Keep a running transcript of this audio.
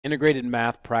Integrated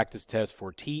Math Practice Test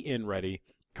for TNReady.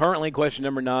 Currently, question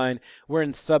number 9. We're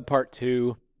in subpart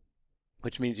 2,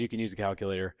 which means you can use a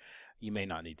calculator. You may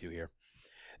not need to here.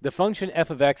 The function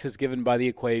f of x is given by the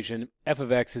equation f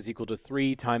of x is equal to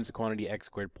 3 times the quantity x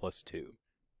squared plus 2.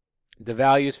 The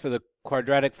values for the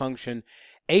quadratic function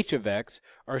h of x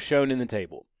are shown in the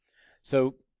table.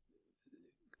 So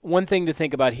one thing to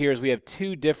think about here is we have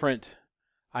two different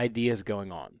ideas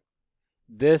going on.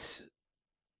 This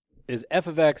is f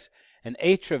of x, and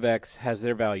h of x has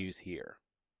their values here.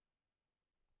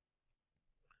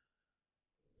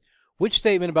 Which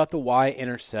statement about the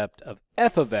y-intercept of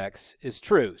f of x is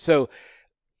true? So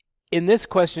in this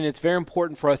question, it's very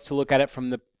important for us to look at it from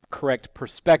the correct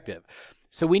perspective.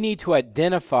 So we need to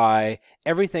identify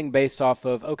everything based off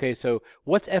of, okay, so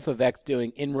what's f of x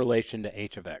doing in relation to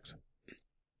h of x?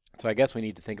 So I guess we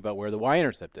need to think about where the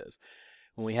y-intercept is.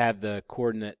 When we have the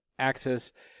coordinate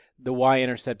axis, the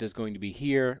y-intercept is going to be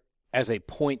here. As a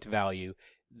point value,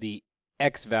 the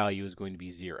x value is going to be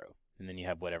 0. And then you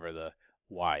have whatever the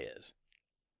y is.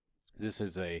 This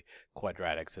is a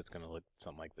quadratic, so it's going to look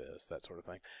something like this, that sort of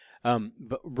thing.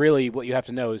 But really, what you have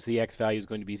to know is the x value is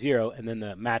going to be 0, and then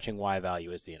the matching y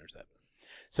value is the intercept.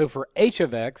 So for h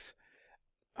of x,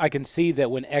 I can see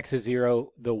that when x is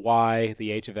 0, the y,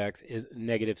 the h of x, is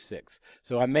 -6.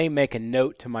 So I may make a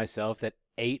note to myself that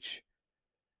h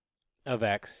of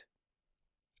x,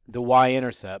 the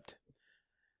y-intercept,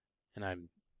 and I'm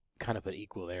kind of put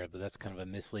equal there, but that's kind of a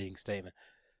misleading statement,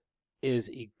 is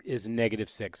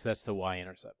 -6. That's the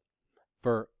y-intercept.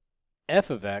 For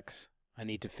f of x, I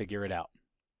need to figure it out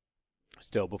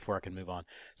still before I can move on.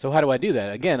 So how do I do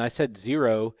that? Again, I said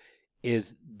 0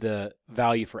 is the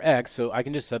value for x, so I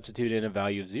can just substitute in a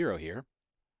value of 0 here.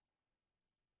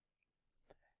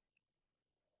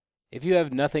 If you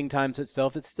have nothing times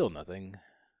itself, it's still nothing.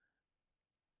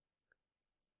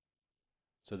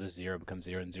 So this 0 becomes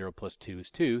 0, and 0 plus 2 is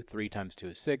 2. 3 times 2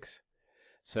 is 6.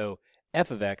 So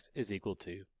f of x is equal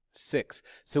to 6.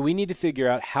 So we need to figure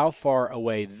out how far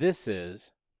away this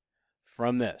is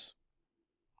from this.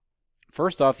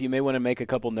 First off, you may want to make a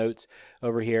couple notes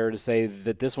over here to say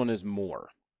that this one is more,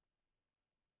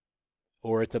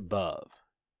 or it's above.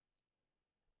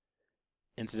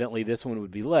 Incidentally, this one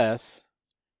would be less,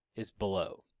 is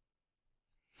below.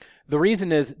 The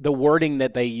reason is the wording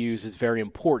that they use is very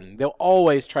important. They'll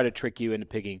always try to trick you into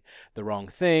picking the wrong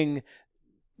thing.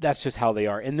 That's just how they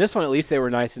are. In this one, at least, they were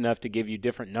nice enough to give you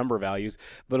different number values,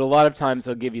 but a lot of times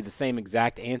they'll give you the same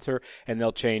exact answer, and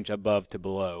they'll change above to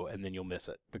below, and then you'll miss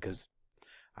it because,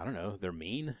 I don't know, they're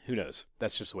mean? Who knows?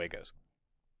 That's just the way it goes.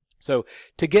 So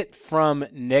to get from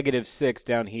 -6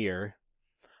 down here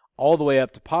all the way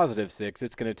up to +6,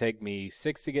 it's going to take me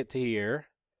 6 to get to here,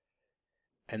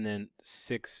 and then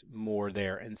 6 more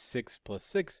there, and 6 plus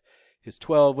 6 is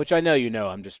 12, which I know you know.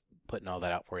 I'm just putting all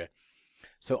that out for you.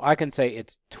 So I can say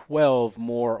it's 12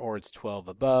 more or it's 12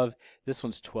 above. This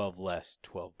one's 12 less,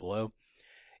 12 below.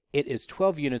 It is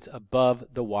 12 units above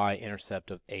the y-intercept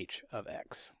of h of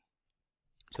x.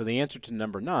 So the answer to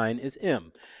number 9 is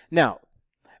M. Now,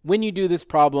 when you do this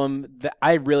problem,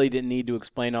 I really didn't need to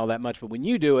explain all that much, but when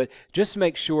you do it, just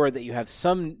make sure that you have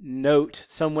some note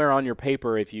somewhere on your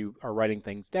paper, if you are writing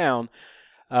things down,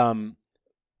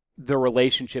 the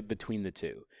relationship between the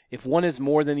two. If one is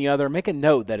more than the other, make a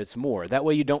note that it's more. That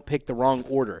way you don't pick the wrong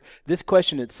order. This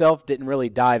question itself didn't really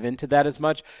dive into that as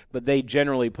much, but they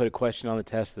generally put a question on the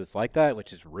test that's like that,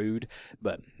 which is rude,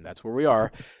 but that's where we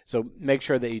are. So make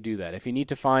sure that you do that. If you need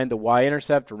to find the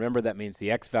y-intercept, remember that means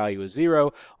the x value is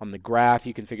 0. On the graph,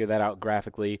 you can figure that out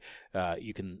graphically.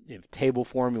 You can, in table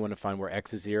form, you want to find where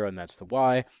x is 0, and that's the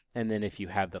y. And then if you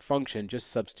have the function, just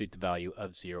substitute the value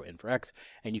of 0 in for x,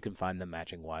 and you can find the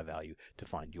matching y value to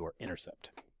find your intercept.